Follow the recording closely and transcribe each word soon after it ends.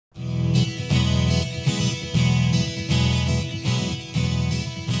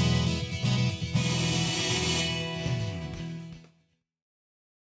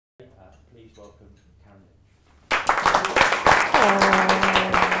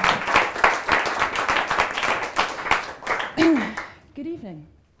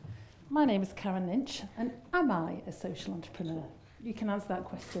My name is Karen Lynch, and am I a social entrepreneur? You can answer that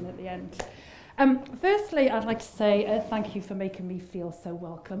question at the end. Firstly, I'd like to say thank you for making me feel so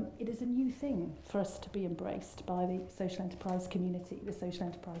welcome. It is a new thing for us to be embraced by the social enterprise community, the social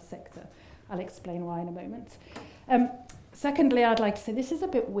enterprise sector. I'll explain why in a moment. Secondly, I'd like to say this is a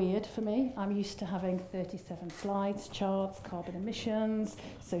bit weird for me. I'm used to having 37 slides, charts, carbon emissions,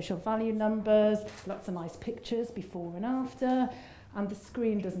 social value numbers, lots of nice pictures before and after, and the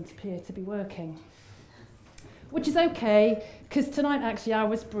screen doesn't appear to be working. Which is okay, because tonight actually I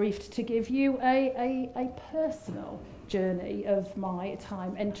was briefed to give you a personal journey of my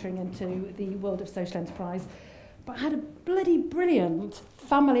time entering into the world of social enterprise. But I had a bloody brilliant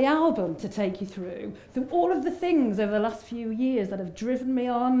family album to take you through all of the things over the last few years that have driven me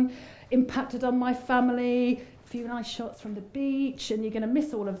on, impacted on my family, a few nice shots from the beach, and you're going to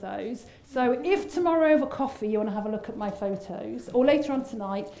miss all of those. So if tomorrow over coffee you want to have a look at my photos, or later on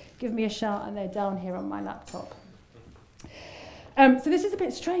tonight, give me a shout and they're down here on my laptop. So this is a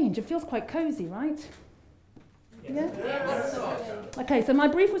bit strange. It feels quite cosy, right? Yeah? Okay, so my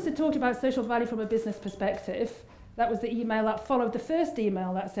brief was to talk about social value from a business perspective. That was the email that followed the first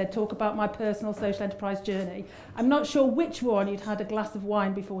email that said, talk about my personal social enterprise journey. I'm not sure which one you'd had a glass of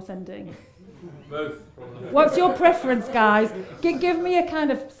wine before sending. Both. What's your preference, guys? Give me a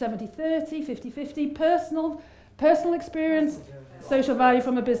kind of 70-30, 50-50, personal experience, social value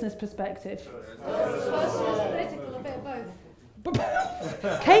from a business perspective. Political, a bit of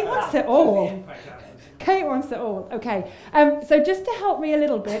both. Kate wants it all. Kate wants it all. Okay. So just to help me a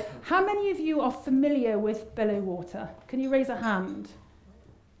little bit, how many of you are familiar with Bellew Water? Can you raise a hand?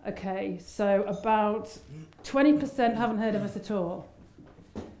 Okay. So about 20% haven't heard of us at all.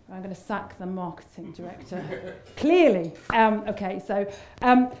 I'm going to sack the marketing director. Clearly. Okay. So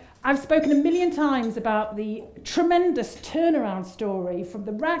I've spoken a million times about the tremendous turnaround story from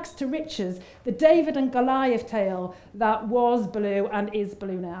the rags to riches, the David and Goliath tale that was Bellew and is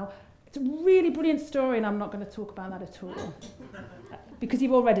Bellew now. It's a really brilliant story, and I'm not going to talk about that at all. Because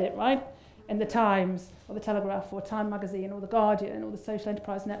you've all read it, right? In the Times, or the Telegraph, or Time Magazine, or the Guardian, or the Social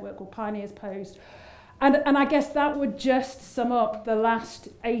Enterprise Network, or Pioneers Post. And I guess that would just sum up the last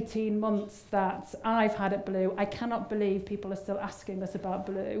 18 months that I've had at Bellew. I cannot believe people are still asking us about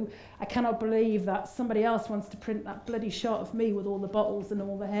Bellew. I cannot believe that somebody else wants to print that bloody shot of me with all the bottles and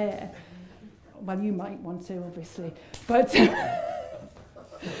all the hair. Well, you might want to, obviously. But,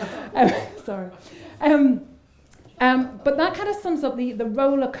 sorry. But that kind of sums up the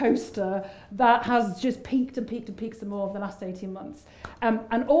roller coaster that has just peaked and peaked and peaked some more over the last 18 months.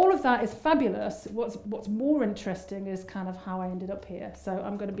 And all of that is fabulous. What's more interesting is kind of how I ended up here. So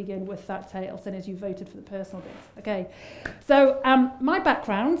I'm going to begin with that tale, seeing as you voted for the personal bit. Okay. So my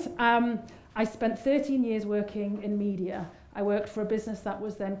background, I spent 13 years working in media. I worked for a business that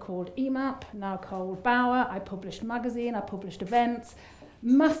was then called EMAP, now called Bauer. I published magazine, I published events,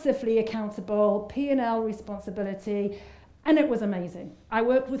 massively accountable, P&L responsibility, and it was amazing. I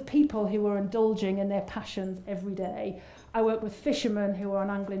worked with people who were indulging in their passions every day. I worked with fishermen who were on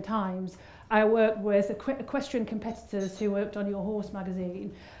Angling Times. I worked with equestrian competitors who worked on Your Horse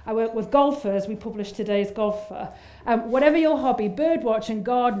magazine. I worked with golfers. We published Today's Golfer. Whatever your hobby, bird watching,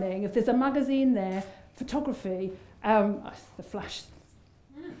 gardening, if there's a magazine there, photography, the flash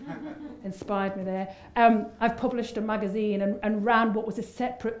inspired me there. I've published a magazine and ran what was a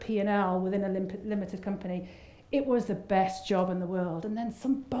separate P&L within a limited company. It was the best job in the world. And then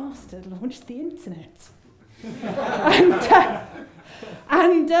some bastard launched the internet. and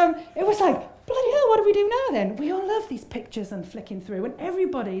it was like, bloody hell, what do we do now then? We all love these pictures and flicking through, and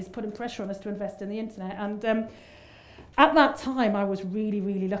everybody's putting pressure on us to invest in the internet. And at that time, I was really,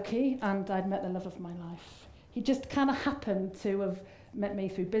 really lucky, and I'd met the love of my life. He just kind of happened to have met me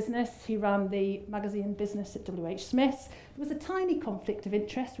through business. He ran the magazine business at W.H. Smith's. There was a tiny conflict of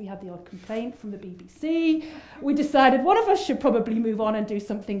interest. We had the odd complaint from the BBC. We decided one of us should probably move on and do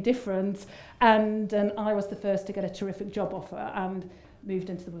something different. And I was the first to get a terrific job offer and moved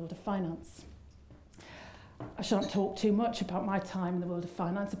into the world of finance. I shan't talk too much about my time in the world of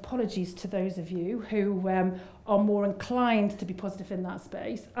finance. Apologies to those of you who are more inclined to be positive in that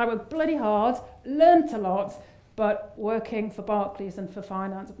space. I worked bloody hard, learnt a lot, but working for Barclays and for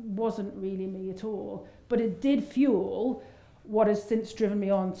finance wasn't really me at all. But it did fuel what has since driven me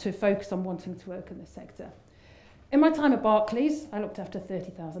on to focus on wanting to work in this sector. In my time at Barclays, I looked after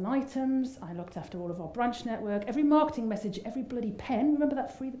 30,000 items. I looked after all of our branch network, every marketing message, every bloody pen. Remember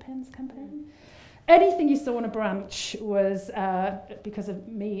that Free the Pens campaign? Anything you saw on a branch was because of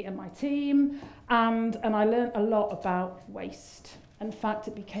me and my team. And I learned a lot about waste. In fact,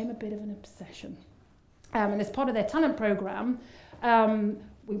 it became a bit of an obsession. And as part of their talent program,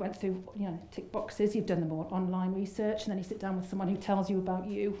 we went through, tick boxes. You've done the more online research, and then you sit down with someone who tells you about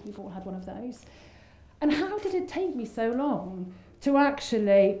you. We've all had one of those. And how did it take me so long to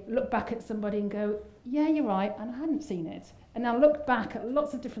actually look back at somebody and go, yeah, you're right, and I hadn't seen it. And now look back at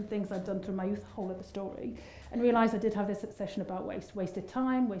lots of different things I'd done through my youth, whole other story, and realise I did have this obsession about waste. Wasted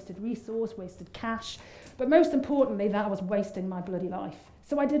time, wasted resource, wasted cash. But most importantly, that I was wasting my bloody life.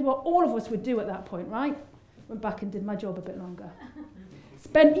 So I did what all of us would do at that point, right? Went back and did my job a bit longer.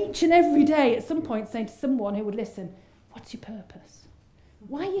 Spent each and every day at some point saying to someone who would listen, what's your purpose?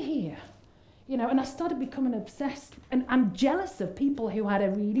 Why are you here? And I started becoming obsessed and jealous of people who had a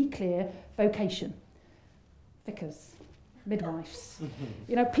really clear vocation. Vicars, midwives,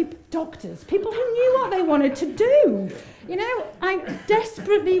 doctors, people who knew what they wanted to do. I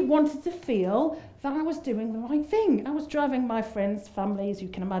desperately wanted to feel that I was doing the right thing. I was driving my friends' families, you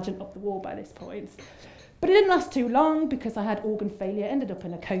can imagine, up the wall by this point. But it didn't last too long because I had organ failure, ended up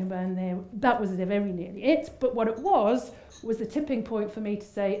in a coma, and that was very nearly it. But what it was the tipping point for me to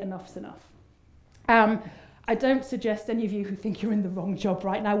say enough's enough. I don't suggest any of you who think you're in the wrong job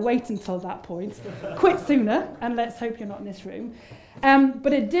right now, wait until that point. Quit sooner, and let's hope you're not in this room.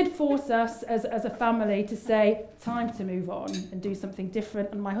 But it did force us as a family to say, time to move on and do something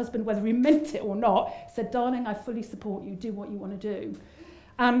different. And my husband, whether he meant it or not, said, darling, I fully support you, do what you want to do.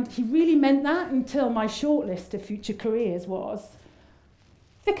 And he really meant that until my short list of future careers was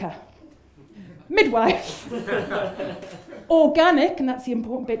vicar, midwife, organic, and that's the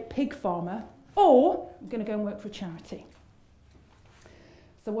important bit, pig farmer, or I'm going to go and work for a charity.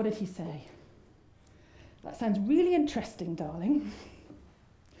 So what did he say? That sounds really interesting, darling.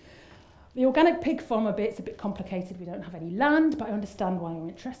 The organic pig farmer bit's a bit complicated. We don't have any land, but I understand why you're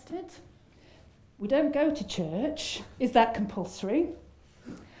interested. We don't go to church. Is that compulsory?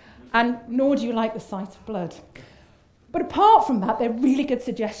 And nor do you like the sight of blood. But apart from that, they're really good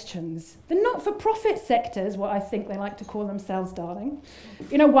suggestions. The not-for-profit sectors, what I think they like to call themselves, darling,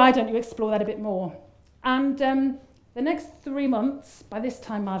 why don't you explore that a bit more? And the next 3 months, by this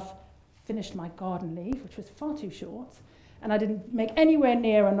time I've finished my garden leave, which was far too short, and I didn't make anywhere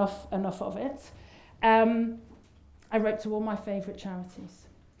near enough of it. I wrote to all my favourite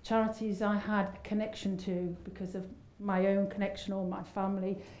charities I had a connection to because of my own connection or my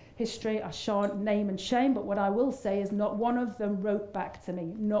family history. I shan't name and shame, but what I will say is not one of them wrote back to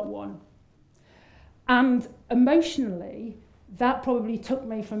me, not one. And emotionally, that probably took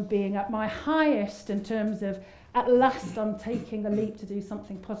me from being at my highest in terms of, at last I'm taking a leap to do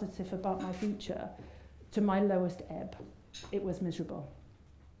something positive about my future, to my lowest ebb. It was miserable.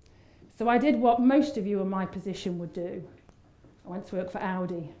 So I did what most of you in my position would do. I went to work for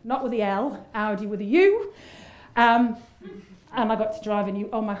Audi, not with the L, Audi with a U. And I got to drive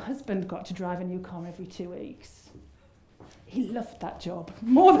my husband got to drive a new car every 2 weeks. He loved that job,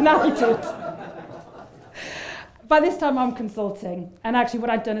 more than I did. By this time I'm consulting, and actually what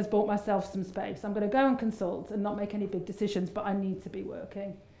I'd done is bought myself some space. I'm going to go and consult and not make any big decisions, but I need to be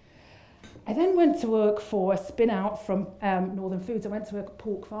working. I then went to work for a spin-out from Northern Foods. I went to work at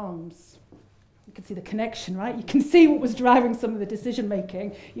Pork Farms. You can see the connection, right? You can see what was driving some of the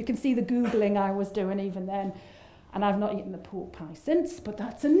decision-making. You can see the Googling I was doing even then. And I've not eaten the pork pie since, but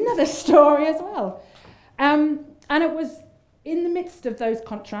that's another story as well. And it was in the midst of those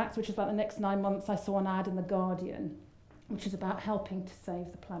contracts, which was about the next 9 months, I saw an ad in The Guardian, which is about helping to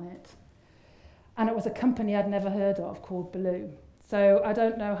save the planet. And it was a company I'd never heard of called Baloo. So I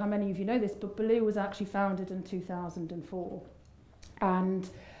don't know how many of you know this, but Baloo was actually founded in 2004. And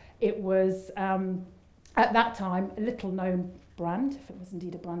it was, at that time, a little-known brand, if it was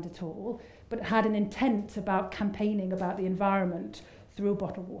indeed a brand at all, but it had an intent about campaigning about the environment through a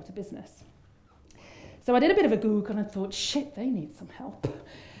bottled water business. So I did a bit of a Google and thought, shit, they need some help.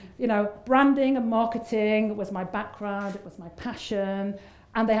 Branding and marketing was my background, it was my passion,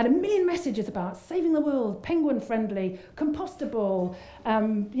 and they had a million messages about saving the world, penguin-friendly, compostable,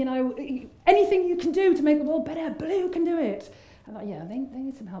 anything you can do to make the world better, Baloo can do it. I thought, yeah, they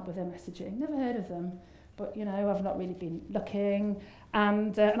need some help with their messaging. Never heard of them. But, I've not really been looking.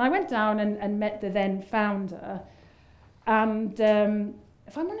 And I went down and met the then founder. And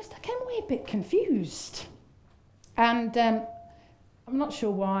if I'm honest, I came away a bit confused. And I'm not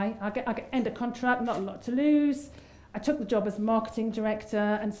sure why. I end a contract, not a lot to lose. I took the job as marketing director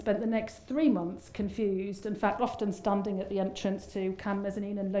and spent the next 3 months confused. In fact, often standing at the entrance to Cannes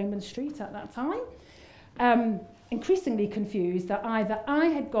Mezzanine and Lomond Street at that time. Increasingly confused that either I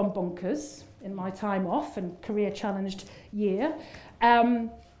had gone bonkers in my time off and career-challenged year,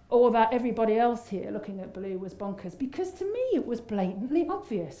 or that everybody else here looking at Baloo was bonkers, because to me it was blatantly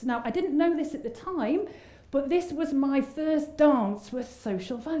obvious. Now, I didn't know this at the time, But this was my first dance with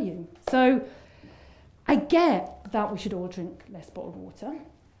social value. So I get that we should all drink less bottled water.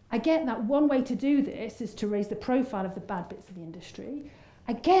 I get that one way to do this is to raise the profile of the bad bits of the industry.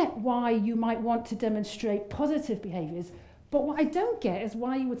 I get why you might want to demonstrate positive behaviours, but what I don't get is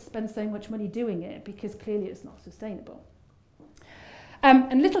why you would spend so much money doing it, because clearly it's not sustainable.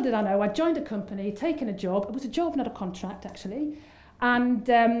 And little did I know, I joined a company, taken a job. It was a job, not a contract, actually. And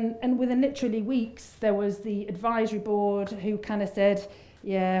within literally weeks, there was the advisory board who kind of said,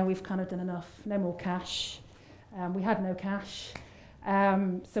 yeah, we've kind of done enough, no more cash. We had no cash.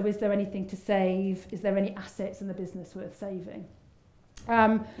 So is there anything to save? Is there any assets in the business worth saving?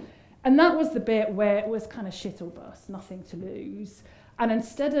 And that was the bit where it was kind of shit or bust, nothing to lose. And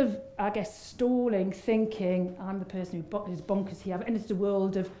instead of, I guess, stalling, thinking, I'm the person who's bonkers here, I've entered a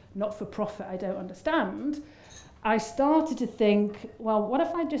world of not-for-profit I don't understand, I started to think, well, what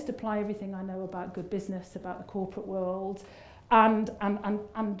if I just apply everything I know about good business, about the corporate world, and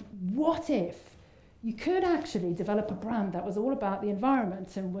what if you could actually develop a brand that was all about the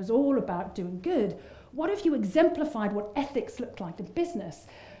environment and was all about doing good? What if you exemplified what ethics looked like in business?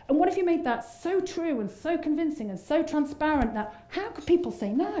 And what if you made that so true and so convincing and so transparent that how could people say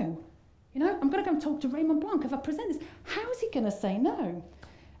no? You know, I'm going to go and talk to Raymond Blanc. If I present this, how is he going to say no?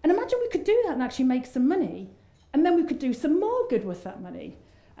 And imagine we could do that and actually make some money. And then we could do some more good with that money.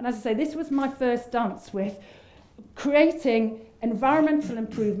 And as I say, this was my first dance with creating environmental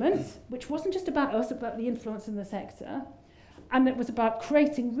improvement, which wasn't just about us, about the influence in the sector. And it was about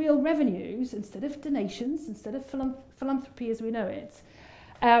creating real revenues instead of donations, instead of philanthropy as we know it.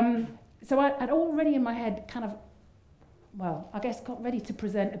 So I'd already in my head kind of, well, I guess got ready to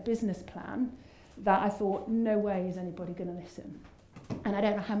present a business plan that I thought, no way is anybody going to listen. And I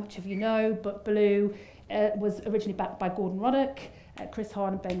don't know how much of you know, but Blue was originally backed by Gordon Roddick, Chris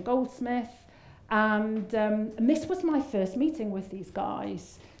Hahn and Ben Goldsmith. And this was my first meeting with these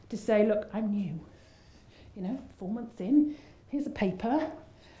guys to say, look, I'm new. You know, 4 months in, here's a paper.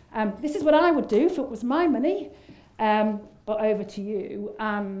 This is what I would do if it was my money. But over to you.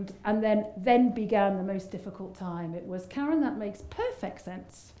 And then began the most difficult time. It was, Karen, that makes perfect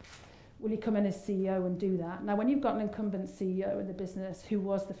sense. Will you come in as CEO and do that? Now, when you've got an incumbent CEO in the business who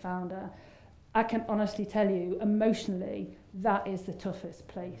was the founder, I can honestly tell you, emotionally, that is the toughest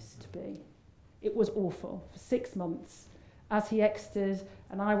place to be. It was awful for 6 months as he exited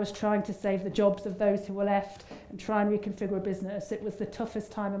and I was trying to save the jobs of those who were left and try and reconfigure a business. It was the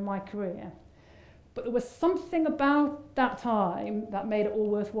toughest time in my career. But there was something about that time that made it all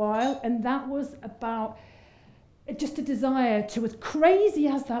worthwhile, and that was about just a desire to, as crazy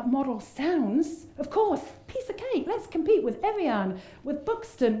as that model sounds, of course, piece of cake, let's compete with Evian, with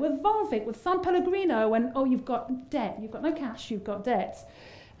Buxton, with Volvic, with San Pellegrino, and oh, you've got debt, you've got no cash, you've got debt.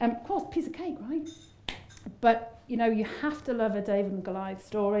 Of course, piece of cake, right? But, you know, you have to love a David and Goliath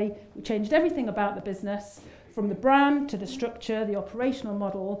story. We changed everything about the business, from the brand to the structure, the operational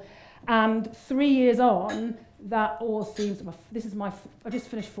model, and 3 years on, that all seems, I just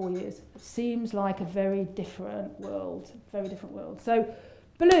finished 4 years. It seems like a very different world, very different world. So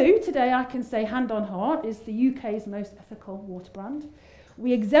Blue, today I can say hand on heart, is the UK's most ethical water brand.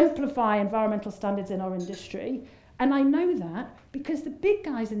 We exemplify environmental standards in our industry. And I know that because the big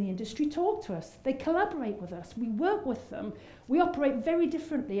guys in the industry talk to us. They collaborate with us. We work with them. We operate very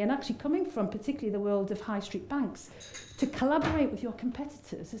differently. And actually coming from particularly the world of high street banks, to collaborate with your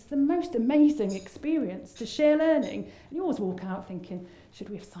competitors is the most amazing experience, to share learning. And you always walk out thinking, should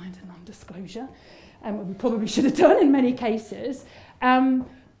we have signed a non-disclosure? We probably should have done in many cases.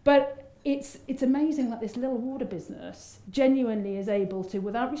 But it's amazing that this little water business genuinely is able to,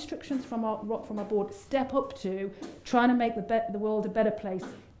 without restrictions from our board, step up to trying to make the world a better place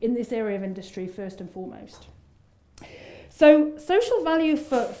in this area of industry first and foremost. So social value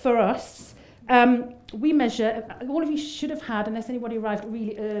for us, we measure, all of you should have had, unless anybody arrived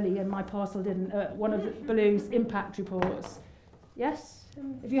really early and my parcel didn't, one of Blue's impact reports. Yes?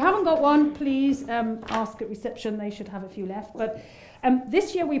 If you haven't got one, please ask at reception, they should have a few left. But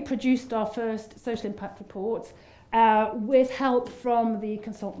this year we produced our first social impact report with help from the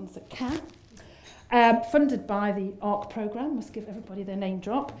consultants at CAN, funded by the ARC programme. Must give everybody their name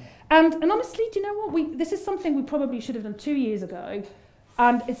drop. And honestly, do you know what? This is something we probably should have done 2 years ago.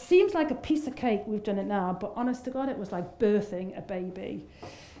 And it seems like a piece of cake, we've done it now, but honest to God, it was like birthing a baby.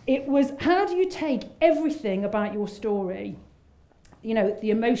 It was, how do you take everything about your story, you know, the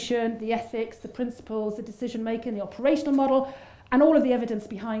emotion, the ethics, the principles, the decision-making, the operational model, and all of the evidence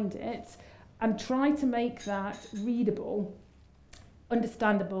behind it, and try to make that readable,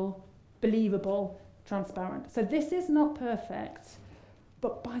 understandable, believable, transparent. So this is not perfect,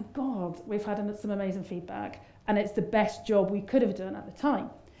 But by God, we've had some amazing feedback, and it's the best job we could have done at the time.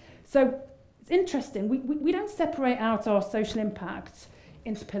 So it's interesting. We don't separate out our social impact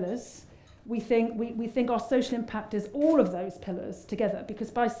into pillars. We think our social impact is all of those pillars together,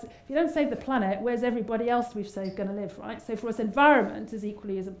 because if you don't save the planet, where's everybody else we've saved going to live, right? So for us, environment is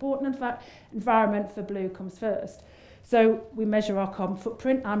equally as important. In fact, environment for Blue comes first. So we measure our carbon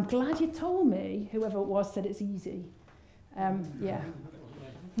footprint. I'm glad you told me, whoever it was said it's easy. Yeah.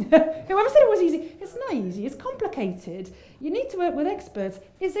 Whoever said it was easy, it's not easy, it's complicated. You need to work with experts.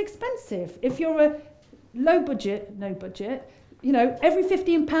 It's expensive. If you're a low budget, no budget, you know, every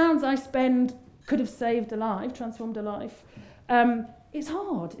 £15 I spend could have saved a life, transformed a life. It's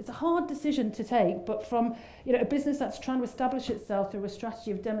hard. It's a hard decision to take, but from, you know, a business that's trying to establish itself through a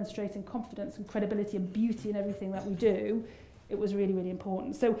strategy of demonstrating confidence and credibility and beauty in everything that we do, it was really, really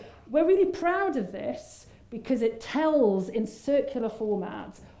important. So we're really proud of this because it tells in circular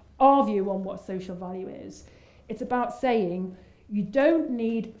format our view on what social value is. It's about saying you don't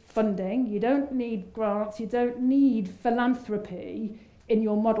need funding, you don't need grants, you don't need philanthropy in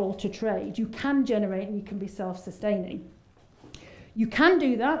your model to trade. You can generate and you can be self-sustaining. You can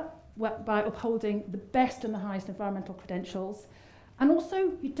do that by upholding the best and the highest environmental credentials. And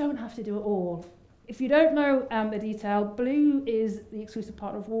also, you don't have to do it all. If you don't know the detail, Blue is the exclusive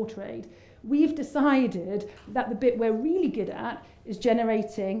partner of WarTrade. We've decided that the bit we're really good at is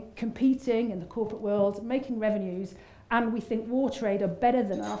generating, competing in the corporate world, making revenues, and we think WarTrade are better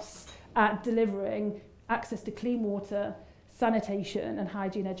than us at delivering access to clean water, sanitation and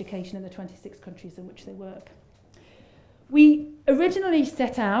hygiene education in the 26 countries in which they work. We originally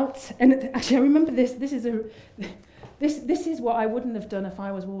set out, and actually I remember this is what I wouldn't have done if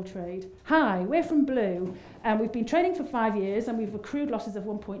I was WarTrade. Hi, we're from Blue, and we've been trading for 5 years, and we've accrued losses of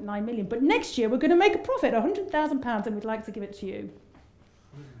 1.9 million. But next year we're going to make a profit, £100,000, and we'd like to give it to you.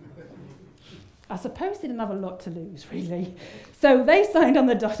 I suppose they didn't have a lot to lose, really. So they signed on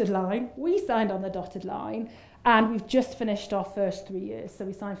the dotted line, we signed on the dotted line, and we've just finished our first 3 years. So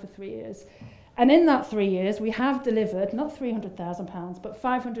we signed for 3 years. And in that 3 years, we have delivered not £300,000, but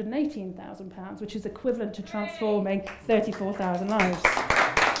 £518,000, which is equivalent to transforming 34,000 lives.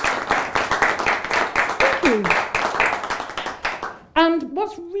 Thank you. And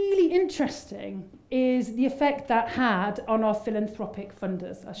what's really interesting is the effect that had on our philanthropic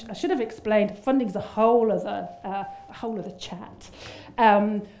funders. I should have explained, funding's a whole other chat.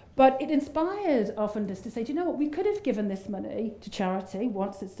 But it inspired our funders to say, do you know what, we could have given this money to charity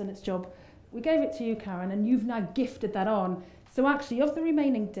once it's done its job. We gave it to you, Karen, and you've now gifted that on. So actually, of the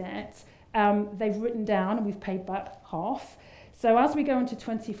remaining debt, they've written down, and we've paid back half. So as we go into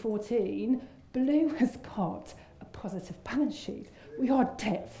 2014, Blue has got a positive balance sheet. We are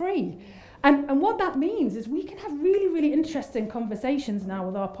debt-free. And what that means is we can have really, really interesting conversations now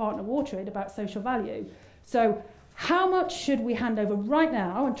with our partner WarTrade about social value. So how much should we hand over right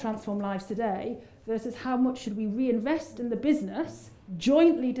now and transform lives today versus how much should we reinvest in the business,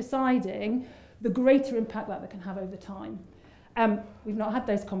 jointly deciding the greater impact that can have over time. We've not had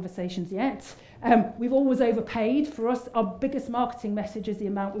those conversations yet. We've always overpaid. For us, our biggest marketing message is the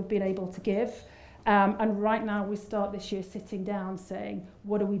amount we've been able to give. And right now we start this year sitting down saying,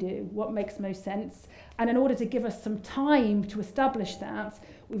 what do we do? What makes most sense? And in order to give us some time to establish that,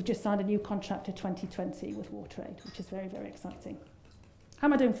 we've just signed a new contract to 2020 with WarTrade, which is very, very exciting. How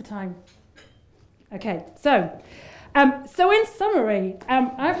am I doing for time? Okay, so in summary,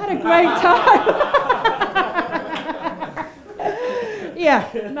 I've had a great time. Yeah,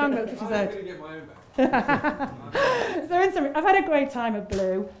 no, I'm not going to get my own back. So in summary, I've had a great time at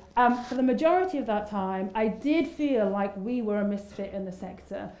Blue. For the majority of that time, I did feel like we were a misfit in the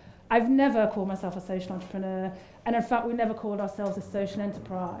sector. I've never called myself a social entrepreneur, and in fact, we never called ourselves a social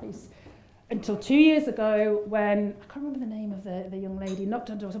enterprise. Until 2 years ago when, I can't remember the name of the young lady, knocked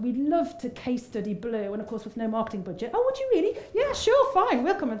on the door, said, we'd love to case study Blue, and of course with no marketing budget. Oh, would you really? Yeah, sure, fine,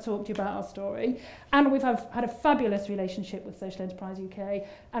 we'll come and talk to you about our story. And we've had a fabulous relationship with Social Enterprise UK,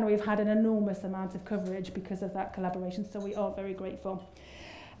 and we've had an enormous amount of coverage because of that collaboration, so we are very grateful.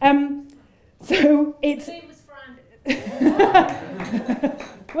 So it's... It was Fran.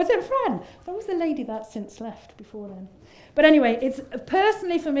 Was it Fran? That was the lady that since left before then. But anyway, it's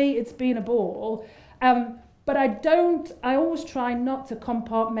personally for me, it's been a ball. But I always try not to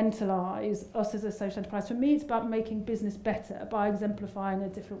compartmentalise us as a social enterprise. For me, it's about making business better by exemplifying a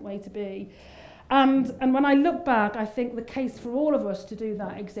different way to be. And when I look back, I think the case for all of us to do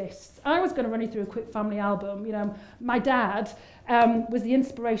that exists. I was going to run you through a quick family album. You know, my dad was the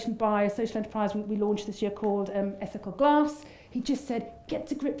inspiration by a social enterprise we launched this year called Ethical Glass. He just said, get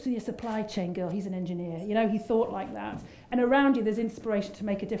to grips with your supply chain, girl. He's an engineer. You know, he thought like that. And around you, there's inspiration to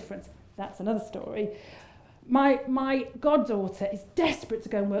make a difference. That's another story. My goddaughter is desperate to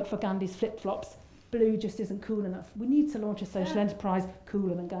go and work for Gandhi's flip-flops. Blue just isn't cool enough. We need to launch a social enterprise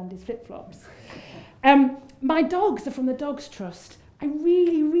cooler than Gandhi's flip-flops. My dogs are from the Dogs Trust. I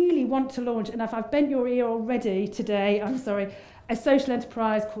really, really want to launch, and if I've bent your ear already today, I'm sorry, a social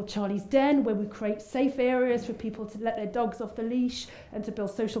enterprise called Charlie's Den, where we create safe areas for people to let their dogs off the leash and to build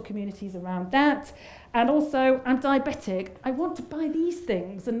social communities around that. And also, I'm diabetic. I want to buy these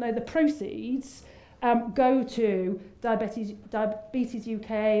things and know the proceeds go to Diabetes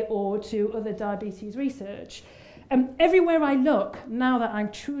UK or to other diabetes research. Everywhere I look, now that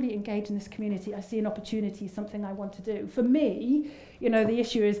I'm truly engaged in this community, I see an opportunity, something I want to do. For me, you know, the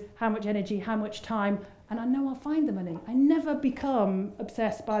issue is how much energy, how much time, and I know I'll find the money. I never become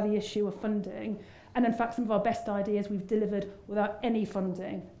obsessed by the issue of funding. And in fact, some of our best ideas we've delivered without any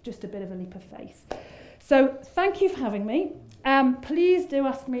funding, just a bit of a leap of faith. So thank you for having me. Please do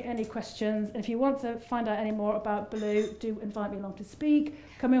ask me any questions. And if you want to find out any more about Blue, do invite me along to speak.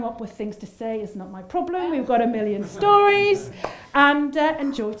 Coming up with things to say is not my problem. We've got a million stories. And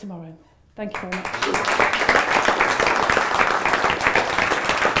enjoy tomorrow. Thank you very much.